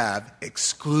 They have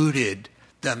excluded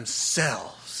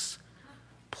themselves."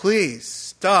 Please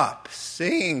stop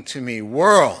saying to me,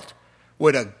 "World,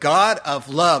 would a God of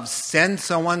love send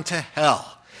someone to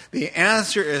hell?" The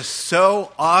answer is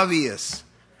so obvious.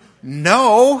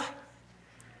 No.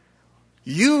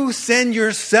 You send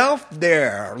yourself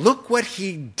there. Look what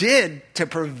he did to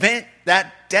prevent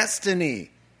that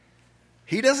destiny.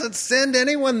 He doesn't send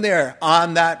anyone there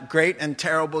on that great and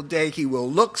terrible day. He will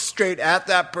look straight at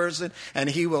that person and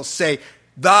he will say,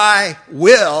 "Thy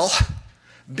will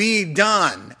be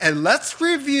done." And let's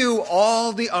review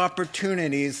all the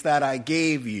opportunities that I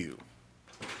gave you.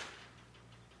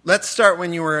 Let's start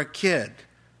when you were a kid.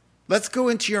 Let's go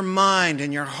into your mind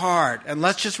and your heart, and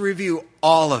let's just review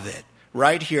all of it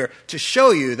right here to show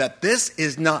you that this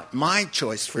is not my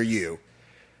choice for you.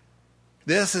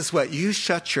 This is what you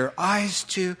shut your eyes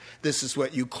to. This is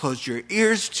what you closed your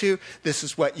ears to. This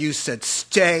is what you said,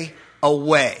 "Stay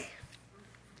away"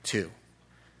 to.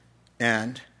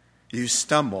 And you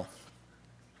stumble.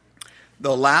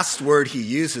 The last word he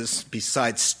uses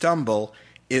besides stumble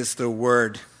is the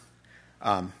word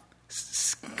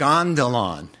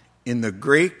skandalon in the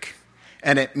Greek,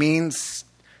 and it means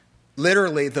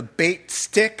literally the bait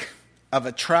stick of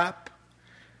a trap,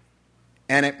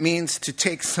 and it means to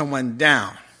take someone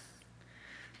down.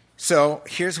 So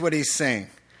here's what he's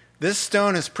saying. This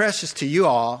stone is precious to you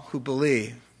all who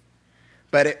believe,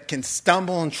 but it can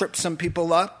stumble and trip some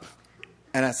people up,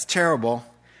 and that's terrible,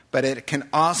 but it can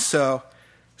also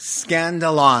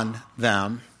skandalon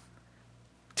them,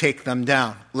 take them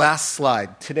down. Last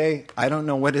slide. Today, I don't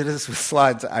know what it is with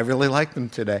slides. I really like them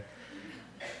today.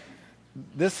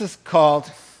 This is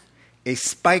called a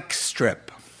spike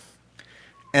strip.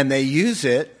 And they use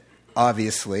it,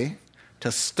 obviously,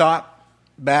 to stop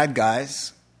bad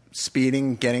guys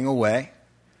speeding, getting away.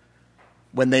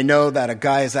 When they know that a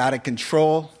guy is out of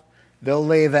control, they'll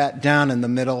lay that down in the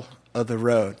middle of the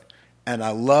road. And I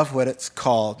love what it's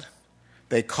called.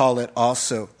 They call it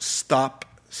also stop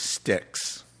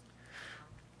sticks.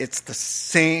 It's the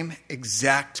same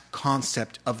exact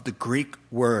concept of the Greek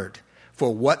word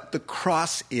for what the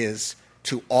cross is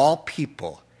to all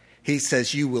people. He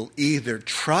says you will either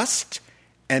trust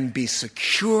and be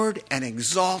secured and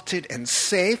exalted and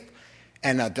safe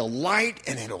and a delight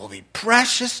and it will be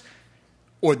precious,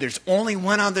 or there's only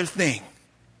one other thing.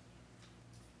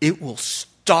 It will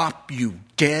stop you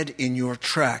dead in your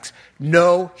tracks.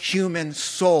 No human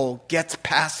soul gets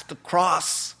past the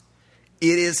cross.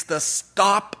 It is the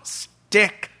stop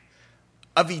stick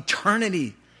of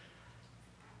eternity.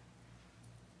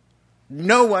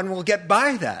 no one will get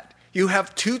by that. You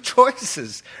have two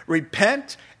choices: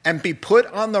 repent and be put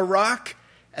on the rock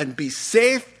and be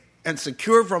safe and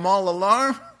secure from all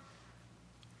alarm,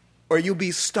 or you'll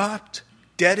be stopped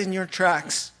dead in your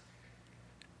tracks,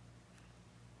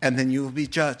 and then you will be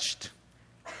judged,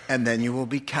 and then you will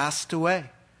be cast away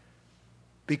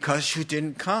because you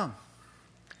didn't come.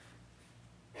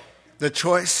 The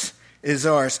choice is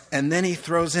ours. And then he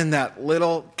throws in that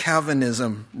little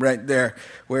Calvinism right there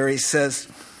where he says,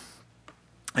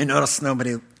 I noticed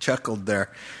nobody chuckled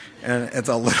there, and it's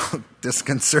a little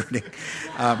disconcerting.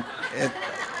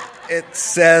 It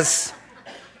says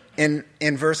in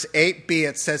verse 8b,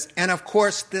 it says, and of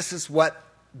course this is what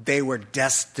they were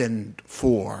destined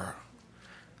for.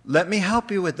 Let me help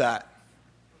you with that.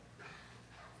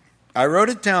 I wrote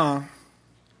it down.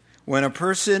 When a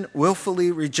person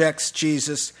willfully rejects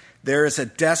Jesus, there is a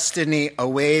destiny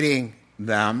awaiting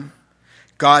them.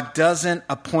 God doesn't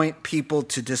appoint people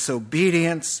to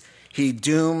disobedience. He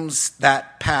dooms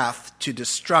that path to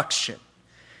destruction.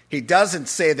 He doesn't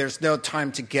say there's no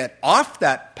time to get off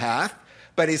that path,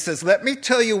 but he says, let me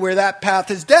tell you where that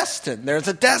path is destined. There's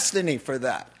a destiny for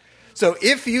that. So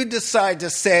if you decide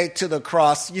to say to the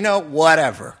cross,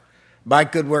 whatever, my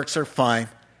good works are fine,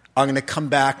 I'm going to come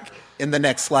back in the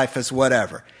next life as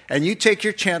whatever, and you take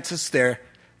your chances there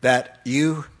that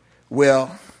you will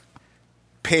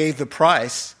pay the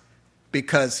price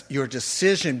because your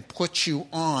decision puts you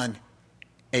on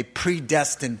a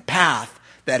predestined path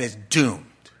that is doomed.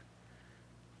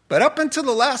 But up until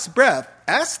the last breath,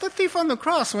 ask the thief on the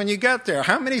cross when you get there,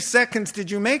 how many seconds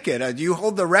did you make it? Do you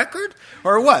hold the record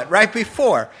or what? Right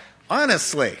before.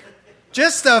 Honestly,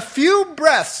 just a few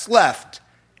breaths left,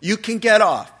 you can get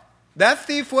off. That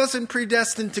thief wasn't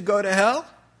predestined to go to hell.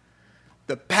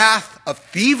 The path of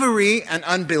thievery and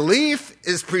unbelief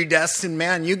is predestined,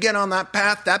 man. You get on that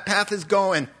path is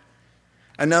going.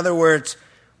 In other words,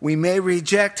 we may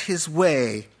reject his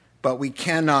way, but we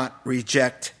cannot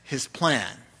reject his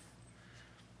plan.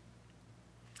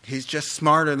 He's just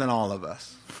smarter than all of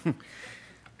us.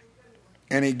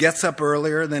 And he gets up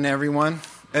earlier than everyone.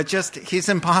 He's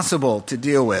impossible to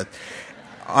deal with,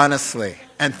 honestly.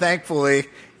 And thankfully,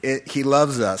 he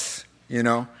loves us,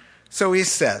 So he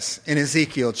says in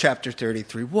Ezekiel chapter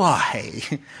 33, why?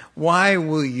 Why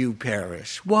will you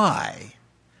perish? Why?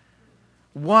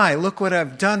 Why? Look what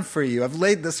I've done for you. I've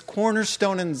laid this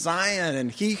cornerstone in Zion,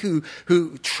 and he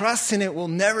who trusts in it will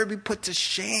never be put to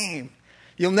shame.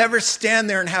 You'll never stand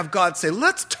there and have God say,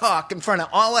 let's talk in front of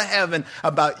all of heaven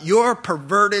about your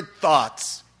perverted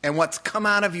thoughts and what's come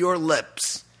out of your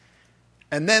lips.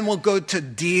 And then we'll go to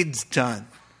deeds done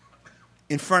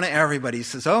in front of everybody. He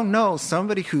says, oh no,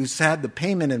 somebody who's had the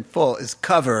payment in full is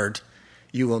covered.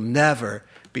 You will never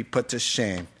be put to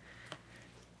shame.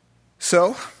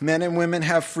 So, men and women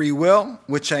have free will,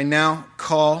 which I now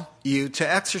call you to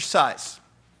exercise.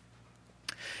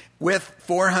 With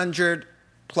 400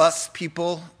 plus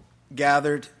people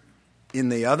gathered in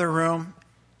the other room,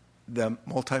 the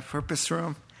multipurpose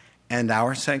room, and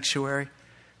our sanctuary,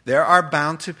 there are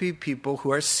bound to be people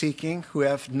who are seeking, who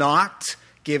have not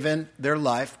given their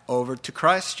life over to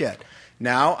Christ yet.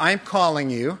 Now I'm calling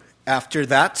you, after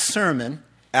that sermon,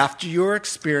 after your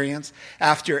experience,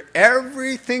 after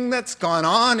everything that's gone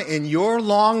on in your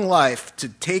long life, to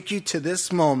take you to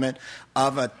this moment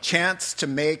of a chance to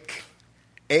make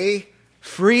a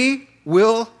free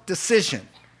will decision.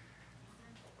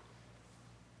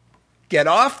 Get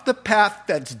off the path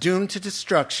that's doomed to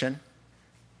destruction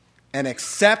and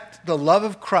accept the love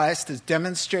of Christ as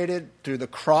demonstrated through the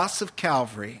cross of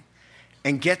Calvary,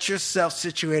 and get yourself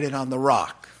situated on the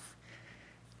rock.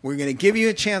 We're going to give you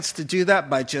a chance to do that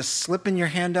by just slipping your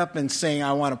hand up and saying,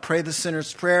 I want to pray the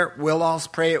sinner's prayer. We'll all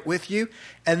pray it with you.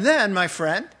 And then, my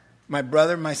friend, my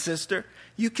brother, my sister,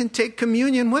 you can take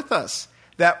communion with us.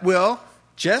 That will,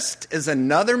 just as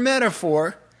another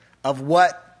metaphor of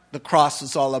what the cross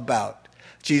is all about.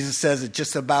 Jesus says it's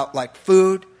just about like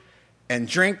food and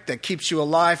drink that keeps you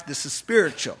alive. This is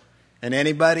spiritual. And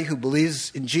anybody who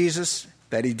believes in Jesus,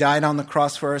 that he died on the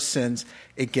cross for our sins,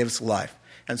 it gives life.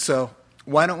 And so,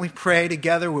 why don't we pray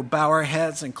together? We'll bow our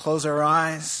heads and close our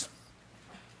eyes.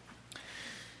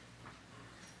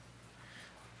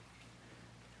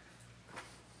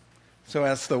 So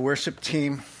as the worship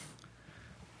team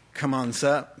comes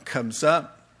up,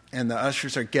 and the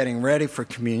ushers are getting ready for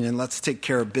communion, let's take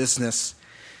care of business.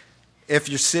 If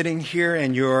you're sitting here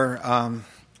and you're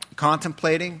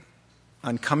contemplating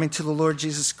on coming to the Lord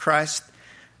Jesus Christ,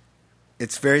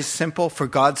 it's very simple. For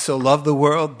God so loved the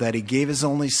world that he gave his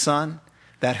only Son,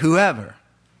 that whoever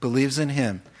believes in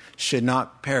him should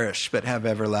not perish but have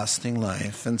everlasting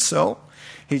life. And so,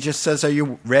 He just says, are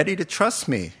you ready to trust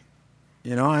me?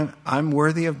 You know, I'm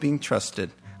worthy of being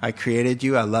trusted. I created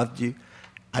you. I loved you.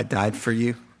 I died for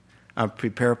you. I'll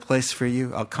prepare a place for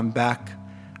you. I'll come back.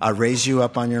 I'll raise you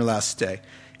up on your last day.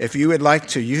 If you would like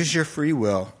to use your free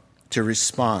will to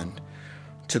respond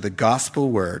to the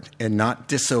gospel word and not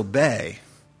disobey,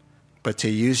 but to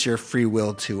use your free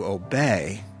will to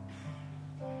obey,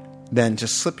 then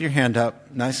just slip your hand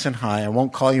up nice and high. I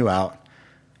won't call you out.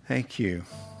 Thank you.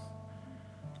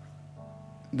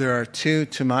 There are two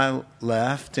to my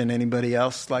left, and anybody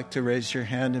else like to raise your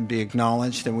hand and be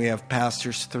acknowledged? And we have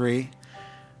pastors 3,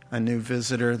 a new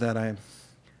visitor that I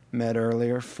met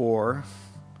earlier, 4.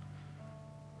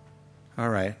 All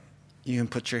right, you can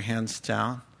put your hands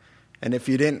down. And if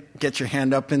you didn't get your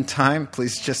hand up in time,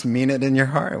 please just mean it in your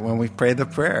heart when we pray the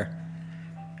prayer.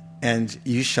 And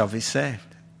you shall be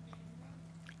saved.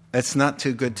 It's not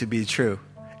too good to be true.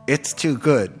 It's too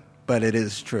good, but it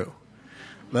is true.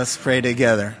 Let's pray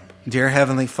together. Dear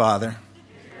Heavenly Father,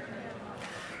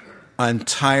 I'm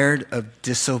tired of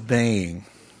disobeying.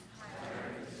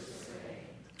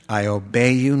 I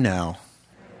obey you now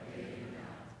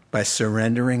by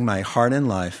surrendering my heart and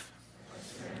life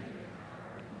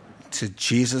to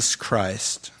Jesus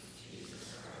Christ,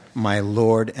 my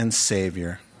Lord and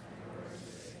Savior.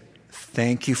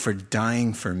 Thank you for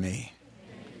dying for me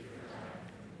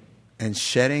and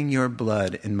shedding your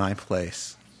blood in my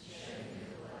place.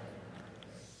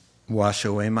 Wash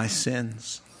away my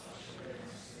sins.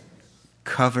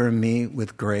 Cover me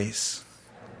with grace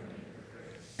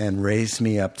and raise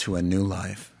me up to a new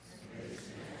life.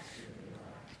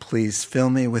 Please fill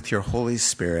me with your Holy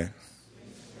Spirit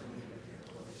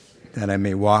that I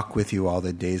may walk with you all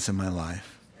the days of my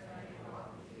life.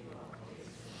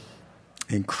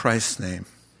 In Christ's name,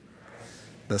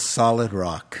 the solid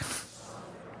rock.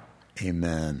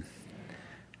 Amen.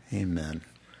 Amen.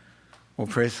 Well,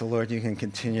 praise the Lord. You can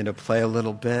continue to play a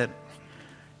little bit.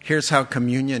 Here's how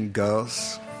communion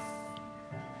goes.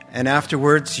 And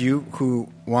afterwards, you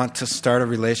who want to start a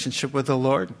relationship with the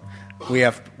Lord,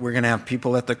 we're going to have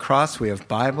people at the cross. We have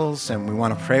Bibles, and we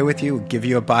want to pray with you. We'll give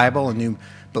you a Bible, a new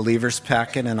believer's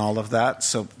packet, and all of that.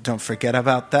 So don't forget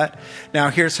about that. Now,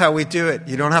 here's how we do it.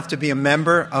 You don't have to be a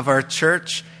member of our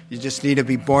church. You just need to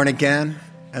be born again,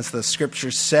 as the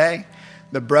scriptures say.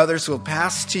 The brothers will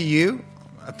pass to you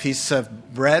a piece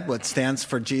of bread, what stands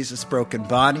for Jesus' broken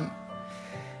body.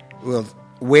 We'll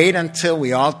wait until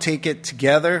we all take it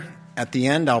together. At the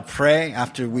end, I'll pray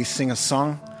after we sing a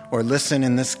song, or listen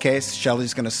in this case.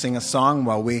 Shelley's going to sing a song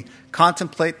while we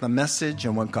contemplate the message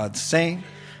and what God's saying.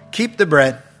 Keep the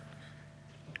bread.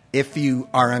 If you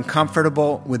are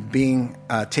uncomfortable with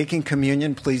taking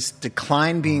communion, please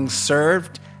decline being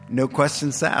served. No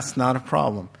questions asked, not a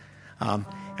problem. And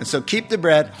so keep the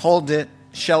bread, hold it.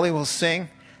 Shelley will sing,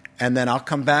 and then I'll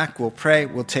come back, we'll pray,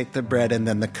 we'll take the bread and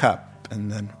then the cup, and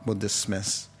then we'll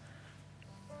dismiss.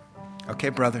 Okay,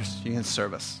 brothers, you can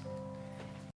serve us.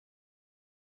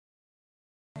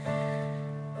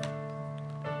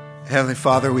 Heavenly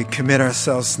Father, we commit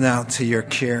ourselves now to your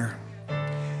care.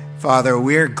 Father,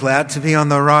 we're glad to be on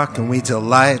the rock, and we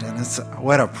delight, and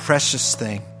what a precious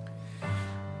thing.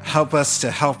 Help us to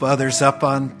help others up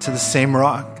onto the same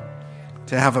rock,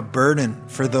 to have a burden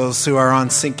for those who are on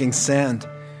sinking sand.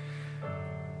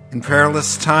 In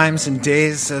perilous times and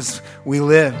days as we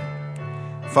live,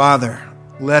 Father,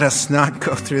 let us not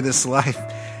go through this life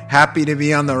happy to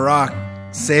be on the rock,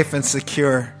 safe and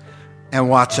secure, and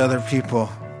watch other people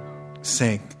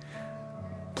sink.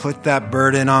 Put that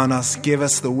burden on us. Give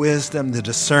us the wisdom, the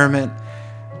discernment,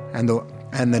 and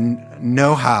the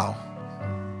know-how,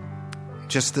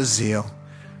 just the zeal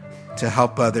to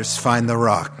help others find the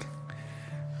rock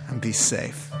and be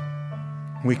safe.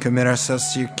 We commit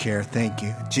ourselves to your care. Thank you.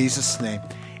 In Jesus' name,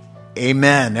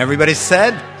 amen. Everybody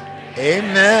said,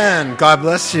 amen. God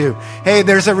bless you. Hey,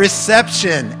 there's a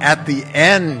reception at the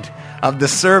end of the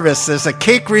service. There's a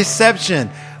cake reception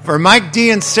for Mike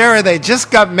D and Sarah. They just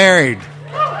got married.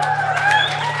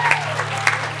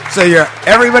 So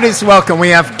everybody's welcome. We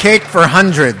have cake for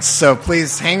hundreds, so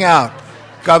please hang out.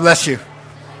 God bless you.